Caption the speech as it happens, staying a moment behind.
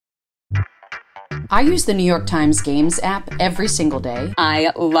I use the New York Times Games app every single day.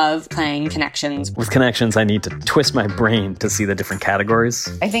 I love playing Connections. With Connections, I need to twist my brain to see the different categories.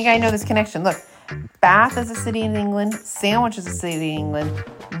 I think I know this connection. Look, Bath is a city in England, Sandwich is a city in England,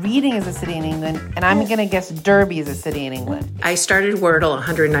 Reading is a city in England, and I'm going to guess Derby is a city in England. I started Wordle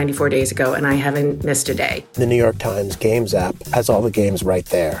 194 days ago, and I haven't missed a day. The New York Times Games app has all the games right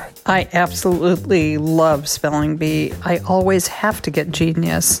there. I absolutely love Spelling Bee. I always have to get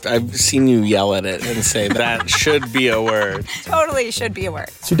Genius. I've seen you yell at it and say, that should be a word. Totally should be a word.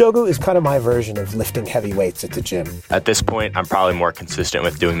 Sudoku is kind of my version of lifting heavy weights at the gym. At this point, I'm probably more consistent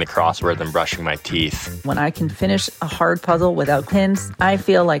with doing the crossword than brushing my teeth. When I can finish a hard puzzle without pins, I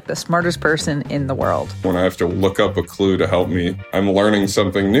feel like the smartest person in the world. When I have to look up a clue to help me, I'm learning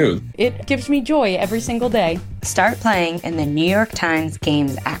something new. It gives me joy every single day. Start playing in the New York Times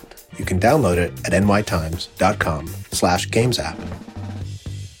Games app. You can download it at nytimes.com/gamesapp.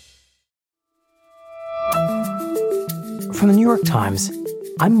 From the New York Times,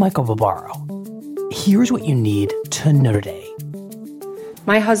 I'm Michael Barbaro. Here's what you need to know today.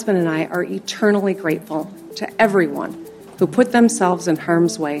 My husband and I are eternally grateful to everyone who put themselves in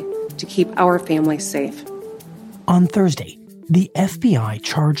harm's way to keep our family safe. On Thursday, the FBI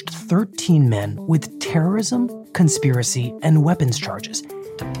charged 13 men with terrorism, conspiracy, and weapons charges,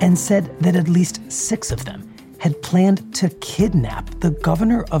 and said that at least 6 of them had planned to kidnap the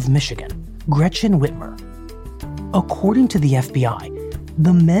governor of Michigan, Gretchen Whitmer. According to the FBI,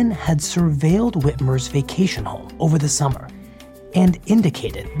 the men had surveilled Whitmer's vacation home over the summer and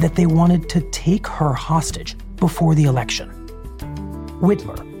indicated that they wanted to take her hostage before the election.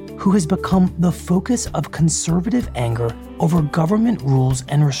 Whitmer, who has become the focus of conservative anger over government rules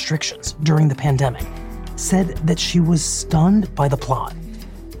and restrictions during the pandemic, said that she was stunned by the plot.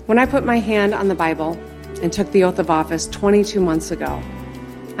 When I put my hand on the Bible and took the oath of office 22 months ago,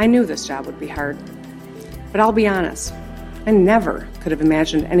 I knew this job would be hard. But I'll be honest, I never could have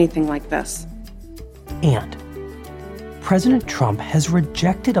imagined anything like this. And President Trump has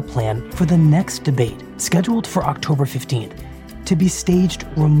rejected a plan for the next debate, scheduled for October 15th, to be staged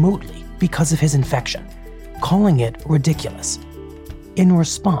remotely because of his infection, calling it ridiculous. In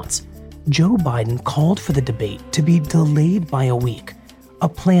response, Joe Biden called for the debate to be delayed by a week, a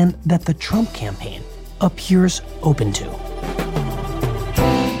plan that the Trump campaign appears open to.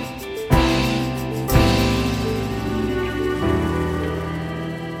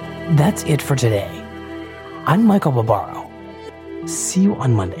 That's it for today. I'm Michael Barbaro. See you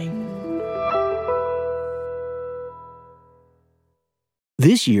on Monday.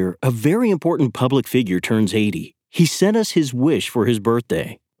 This year, a very important public figure turns 80. He sent us his wish for his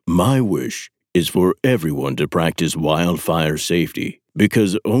birthday. My wish is for everyone to practice wildfire safety,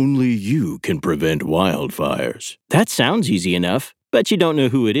 because only you can prevent wildfires. That sounds easy enough, but you don't know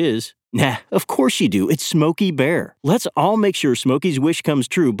who it is. Nah, of course you do. It's Smokey Bear. Let's all make sure Smokey's wish comes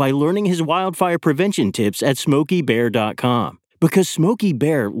true by learning his wildfire prevention tips at SmokeyBear.com. Because Smokey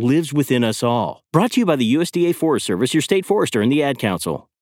Bear lives within us all. Brought to you by the USDA Forest Service, your state forester, and the Ad Council.